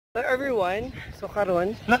Hello everyone. So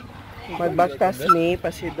karon magbaktas mi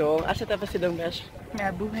pasidong. Asa ta pasidong besh?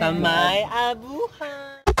 Abuhan. Sa may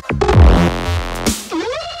abuhan.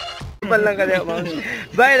 Palang kaya mo.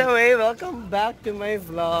 By the way, welcome back to my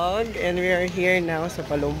vlog and we are here now sa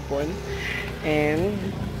Palumpon. And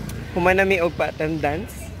humana mi og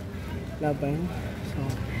pa-attendance laban. So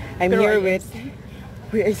I'm here with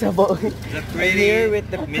I'm here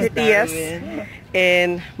with the prettiest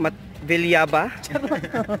in Villaba.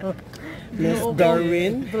 Miss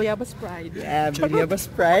Darwin. Villaba's pride. Yeah, Villaba's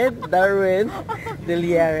pride. Darwin.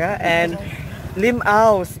 Delera. And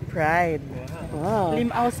Limao's pride. Wow.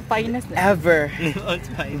 Limao's finest. Ever. Limao's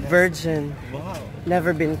finest. Virgin. Wow.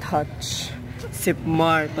 Never been touched.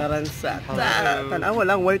 Cipmar, Taranza. Tanaw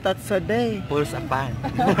walang way touch sa day. Pulse apan.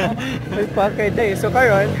 May pakay day. So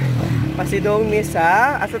karon, pasidong mi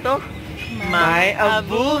sa asa to? May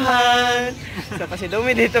abuhan. So pasidong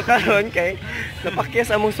mi dito karon kay napakyas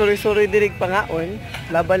among suri-suri dirig pangaon.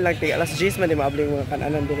 Laban lang tiga alas 10 man di maabling mga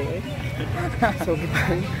kananan diri. So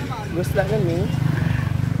gipang gusto na mi.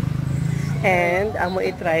 And amo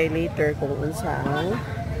i-try later kung unsa ang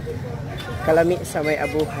kalami sa may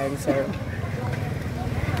abuhan. So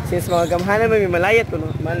since mga gamhanan may malayat kuno,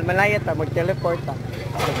 malayat ta mag-teleport ta.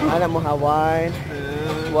 Ana mo ha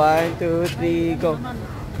 1 2 3 go.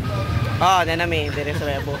 Oh, nanami dire sa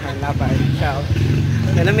may abuhan laban. Ciao.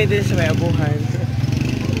 Nanami dire sa may abuhan.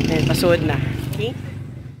 And pasuod na. Okay?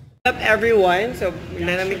 What's up everyone? So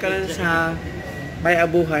nanami karon sa may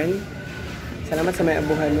abuhan. Salamat sa may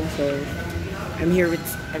abuhan no. So I'm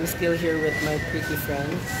still here with my pretty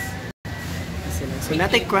friends. So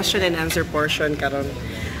natin question and answer portion karon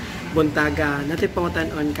buntaga. Natin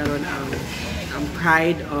pangutan-on karon ang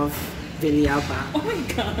pride of Villaba. Oh my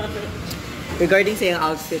God! Regarding sa yung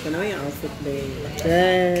outfit, ano yung outfit day?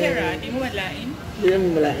 Kara, di mo malain? Di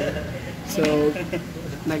mo malain. So,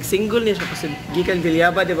 nag-single niya siya kasi gikan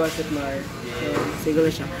Villaba, di ba, Cipmar? So, single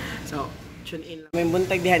niya siya. So, tune in lang. May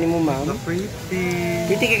buntag dihan ni mo, ma'am. So pretty.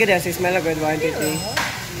 Pretty ka kada, sis. Smell good. 1, 2, 3.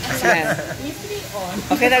 Smell.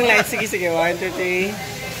 Okay lang, light. Sige. 1, 2, 3.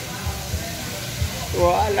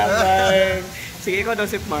 Wala ba? Sige, ikaw daw,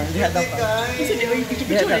 Cipmar. Diha daw pa. Kasi di ba yung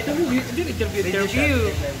picture ito? Interview.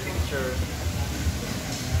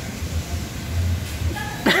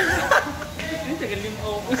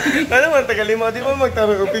 Ano man, tagalimaw? Di ba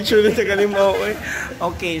magtarong ang picture ng tagalimaw?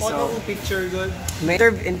 Okay, so picture good. may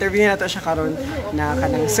interview na to siya karon na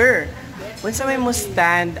kanang sir. Unsa may mo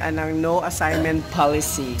stand anang no assignment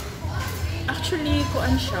policy? Actually,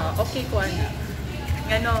 kuan siya. Okay, kuan.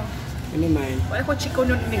 Ano? Ano man? Wala ko chiko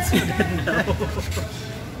nun nagsudan daw.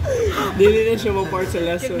 Dili na siya mo part sa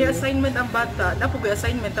lesson. May assignment ang bata. Dapat ko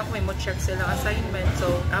assignment. Ako may mo check sila assignment. So,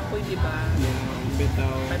 apoy, di ba?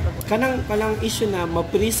 Bitaw. Kanang issue na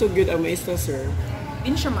mapriso gyud ang maestra sir.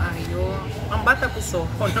 Din siya maayo. Ang bata ko so,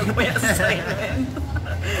 nang may assignment.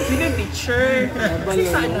 Hindi na teacher. Kasi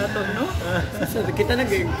sana to, no? So, kita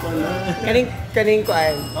nag-game ko, no? Kaning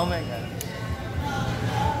kuan. Oh my God.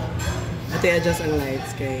 Ate, adjust ang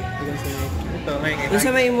lights kay adjust ang lights. Ito, ngayon.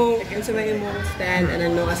 Unsa may imong stand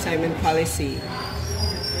and no assignment policy?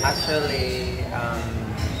 Actually,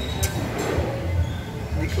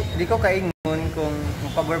 di ko kaingon kung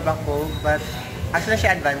pabor ba ko, but actually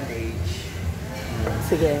siya advantage.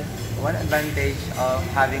 Sige. One advantage of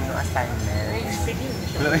having no assignment.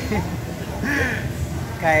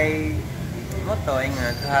 Kay mo to nga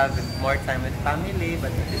to have more time with family,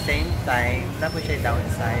 but at the same time, na po siya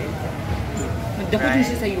downside. Dapat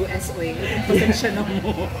siya sa US, oy. Pasensya na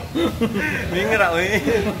mo. Mingra, oy.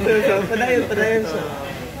 So, padayon siya.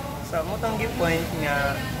 So, mo tong point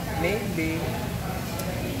nga, maybe,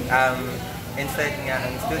 instead nga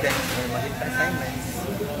ang students or maging assignments,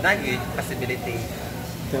 naging possibility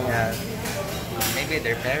na maybe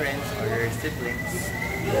their parents or their siblings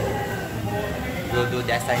will do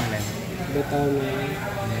the assignment.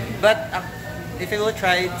 But if you will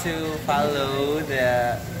try to follow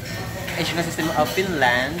the education system of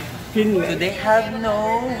Finland, so they have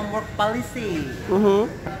no homework policy.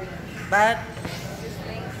 But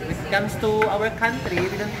when it comes to our country,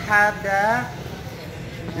 we don't have the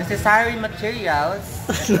necessary materials.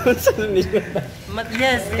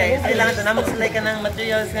 Yes, kaya kailangan ito naman sila ka ng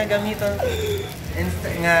materials nga gamiton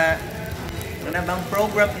nga bang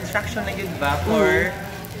program instruction na yun ba for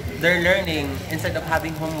their learning instead of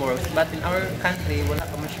having homeworks. But in our country, wala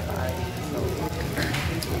ka siya kaayos.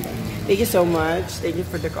 Thank you so much. Thank you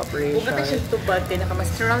for the cooperation. Kung siya tubad, kaya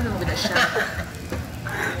naka-masteral na maganda siya.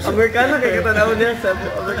 Amerikano kay katanaw niya sa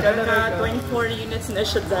Amerikano Naka 24 units na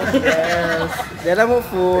siya dahil. Yes. Dala mo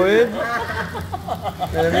food.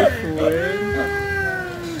 Dala mo food.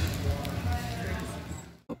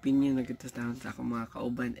 opinion na kita sa akong mga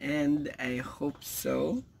kauban, and I hope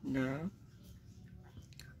so na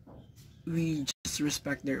we just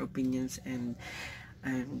respect their opinions and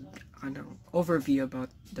overview about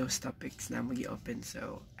those topics na mag-open.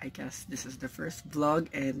 So I guess this is the first vlog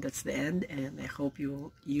and that's the end, and I hope you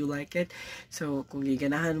like it. So kung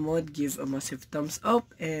giganahan mo, give a massive thumbs up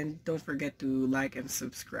and don't forget to like and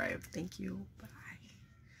subscribe. Thank you. Bye.